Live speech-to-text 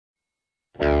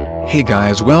Hey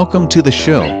guys, welcome to the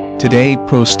show. Today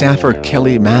pro staffer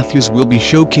Kelly Matthews will be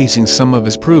showcasing some of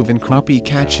his proven crappie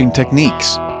catching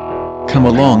techniques. Come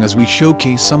along as we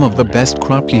showcase some of the best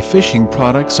crappie fishing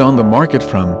products on the market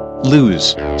from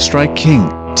Lew's, Strike King,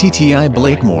 TTI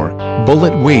Blakemore,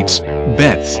 Bullet Weights,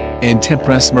 Bets, and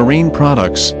Tempress Marine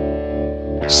products.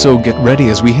 So get ready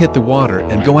as we hit the water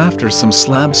and go after some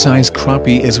slab-sized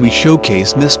crappie as we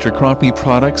showcase Mr. Crappie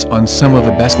products on some of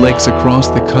the best lakes across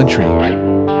the country.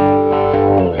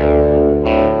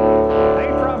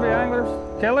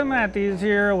 Kelly Matthews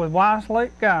here with Weiss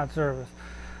Lake Guide Service.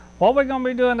 What we're going to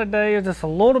be doing today is just a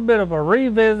little bit of a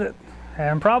revisit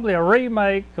and probably a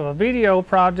remake of a video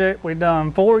project we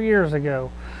done 4 years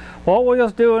ago. What we're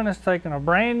just doing is taking a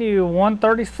brand new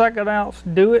 1/32 ounce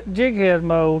do-it jig head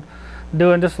mold,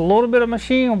 doing just a little bit of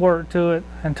machine work to it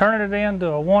and turning it into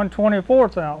a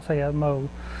 1/24 ounce head mold.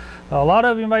 A lot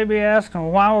of you may be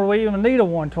asking, why would we even need a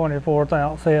 1/24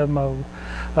 ounce head mold?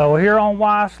 We're here on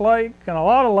Weiss Lake and a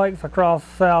lot of lakes across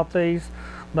the southeast.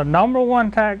 The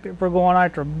 #1 tactic for going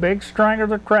after big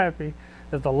stringers of crappie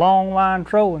is the long line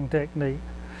trolling technique.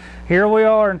 Here we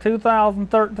are in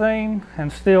 2013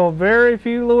 and still very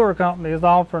few lure companies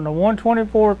offering a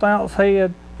 1/24 ounce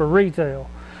head for retail.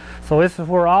 So this is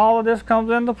where all of this comes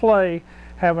into play,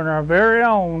 having our very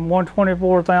own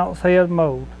 1/24 ounce head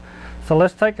mold. So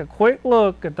let's take a quick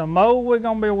look at the mold we're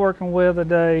going to be working with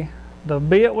today, the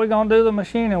bit we're going to do the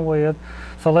machining with.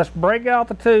 So let's break out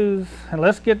the tools and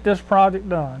let's get this project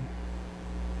done.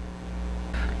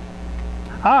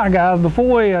 Alright guys,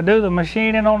 before we do the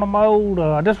machining on the mold,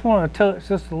 I just want to touch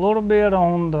just a little bit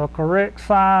on the correct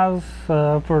size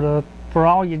for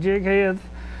all your jig heads,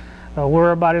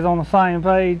 where everybody's on the same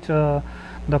page. The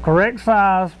correct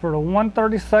size for the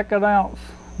 1/32 ounce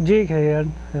jig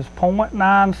head is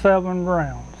 0.97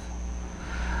 grams.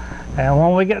 And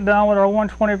when we get done with our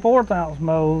 1/24 ounce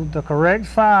mold, the correct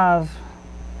size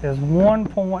is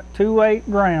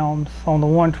 1.28 grams on the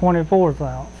 1/24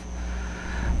 ounce.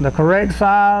 The correct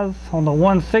size on the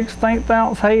 1/16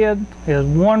 ounce head is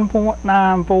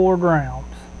 1.94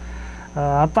 grams.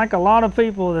 I think a lot of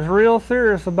people that's real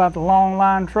serious about the long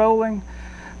line trolling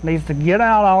needs to get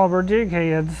out all of our jig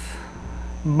heads,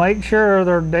 make sure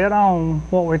they're dead on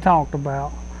what we talked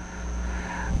about.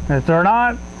 If they're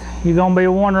not, you're going to be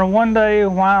wondering one day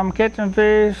why I'm catching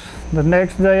fish, the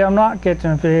next day I'm not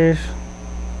catching fish.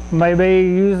 Maybe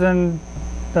using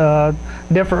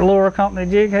different lure company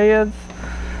jig heads.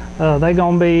 They're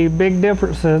going to be big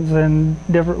differences in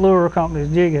different lure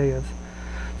companies jig heads.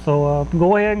 So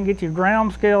go ahead and get your gram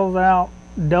scales out,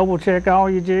 double check all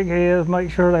your jig heads,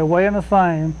 make sure they're weighing the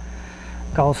same,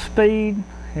 because speed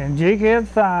and jig head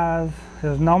size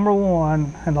is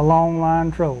 #1 in the long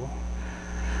line trolling.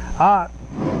 Alright,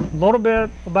 a little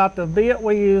bit about the bit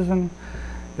we're using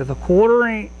is a 1/4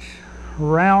 inch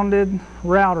rounded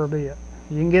router bit.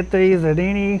 You can get these at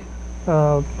any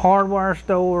hardware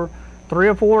store, $3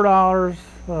 or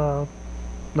 $4.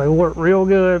 They work real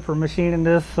good for machining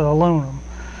this aluminum.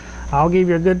 I'll give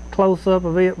you a good close-up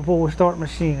of it before we start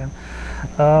machining.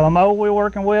 The mold we're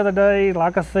working with today,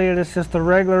 like I said, it's just a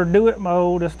regular do-it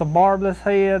mold. It's the barbless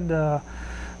head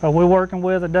we're working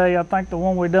with today. I think the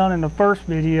one we done in the first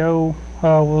video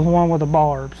was one with the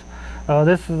barbs.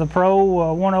 This is the Pro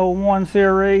 101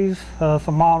 series,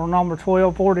 some model number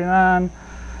 1249.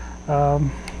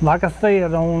 Like I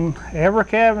said, on every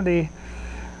cavity,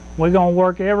 we're going to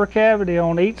work every cavity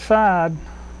on each side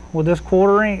with this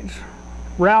 1/4 inch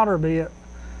router bit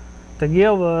to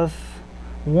give us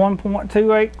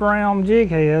 1.28 gram jig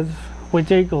heads,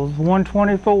 which equals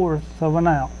 1/24 of an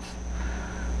ounce.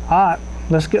 Alright,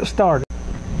 let's get started.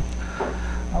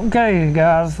 Okay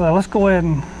guys, let's go ahead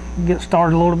and get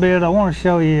started a little bit. I want to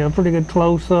show you a pretty good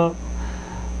close-up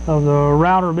of the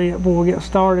router bit before we get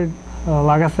started.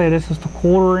 Like I said, this is the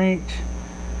 1/4 inch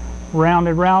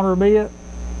rounded router bit.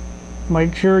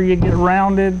 Make sure you get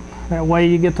rounded, that way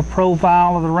you get the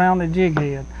profile of the rounded jig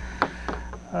head.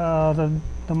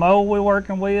 The mold we're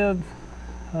working with,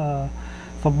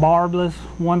 for barbless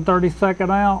 1/32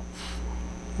 ounce,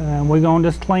 and we're going to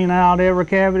just clean out every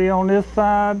cavity on this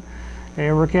side,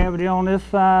 every cavity on this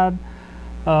side,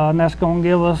 and that's going to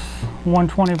give us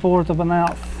 1/24 of an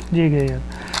ounce jig head.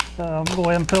 I'll go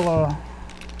ahead and peel a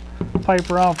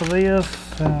paper off of this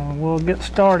and we'll get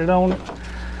started on it.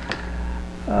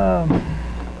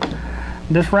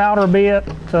 This router bit,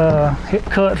 it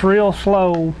cuts real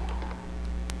slow.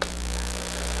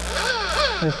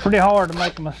 It's pretty hard to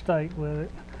make a mistake with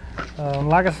it.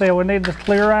 Like I said, we need to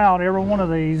clear out every one of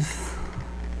these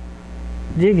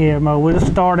jig head mold. We'll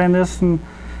just start in this one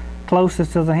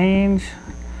closest to the hinge.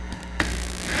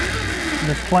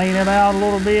 Just clean it out a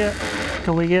little bit.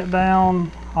 till we get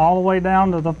down, all the way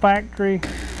down to the factory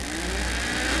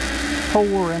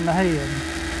pour in the head.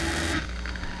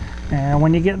 And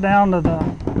when you get down to the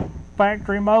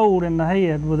factory mold in the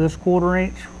head with this 1/4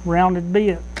 inch rounded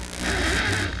bit,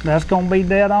 that's going to be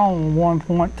dead on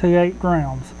 1.28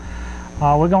 grams.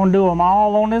 We're going to do them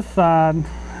all on this side,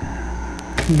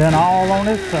 then all on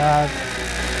this side.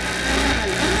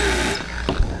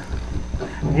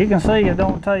 You can see it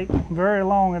don't take very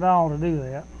long at all to do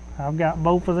that. I've got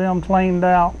both of them cleaned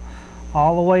out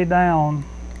all the way down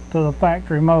to the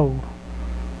factory mold.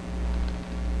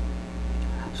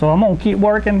 So I'm going to keep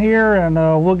working here, and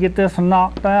we'll get this one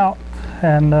knocked out,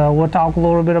 and we'll talk a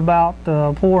little bit about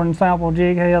pouring sample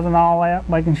jig heads and all that,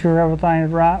 making sure everything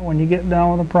is right when you get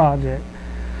done with the project.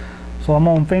 So I'm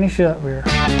going to finish up here.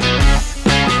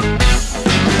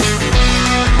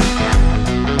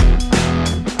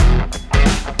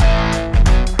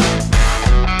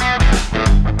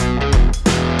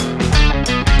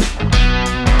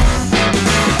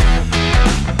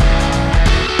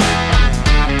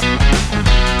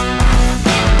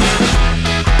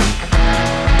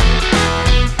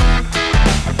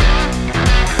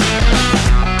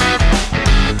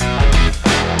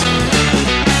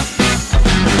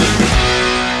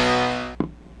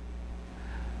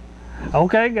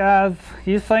 Okay guys,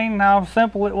 you've seen how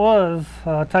simple it was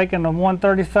taking the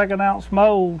 1/32 ounce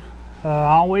mold.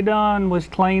 All we done was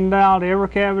cleaned out every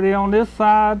cavity on this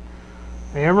side,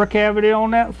 every cavity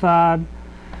on that side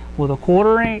with a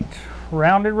 1/4 inch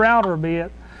rounded router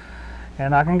bit,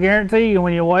 and I can guarantee you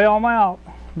when you weigh them out,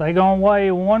 they're gonna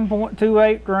weigh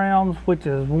 1.28 grams, which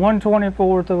is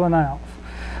 1/24 of an ounce.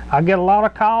 I get a lot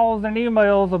of calls and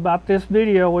emails about this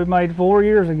video we made 4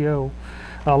 years ago.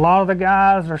 A lot of the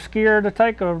guys are scared to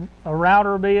take a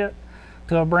router bit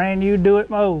to a brand new do-it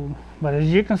mold. But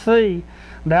as you can see,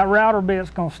 that router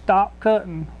bit's gonna stop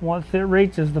cutting once it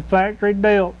reaches the factory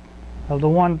depth of the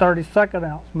 1/32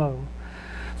 ounce mold.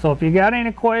 So if you got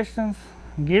any questions,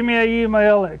 give me an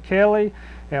email at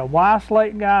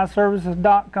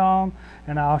kelly@yslateguyservices.com,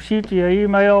 and I'll shoot you an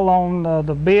email on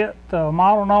the bit,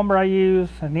 model number I use,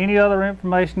 and any other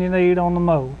information you need on the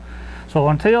mold. So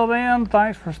until then,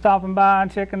 thanks for stopping by and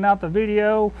checking out the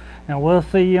video, and we'll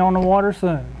see you on the water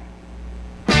soon.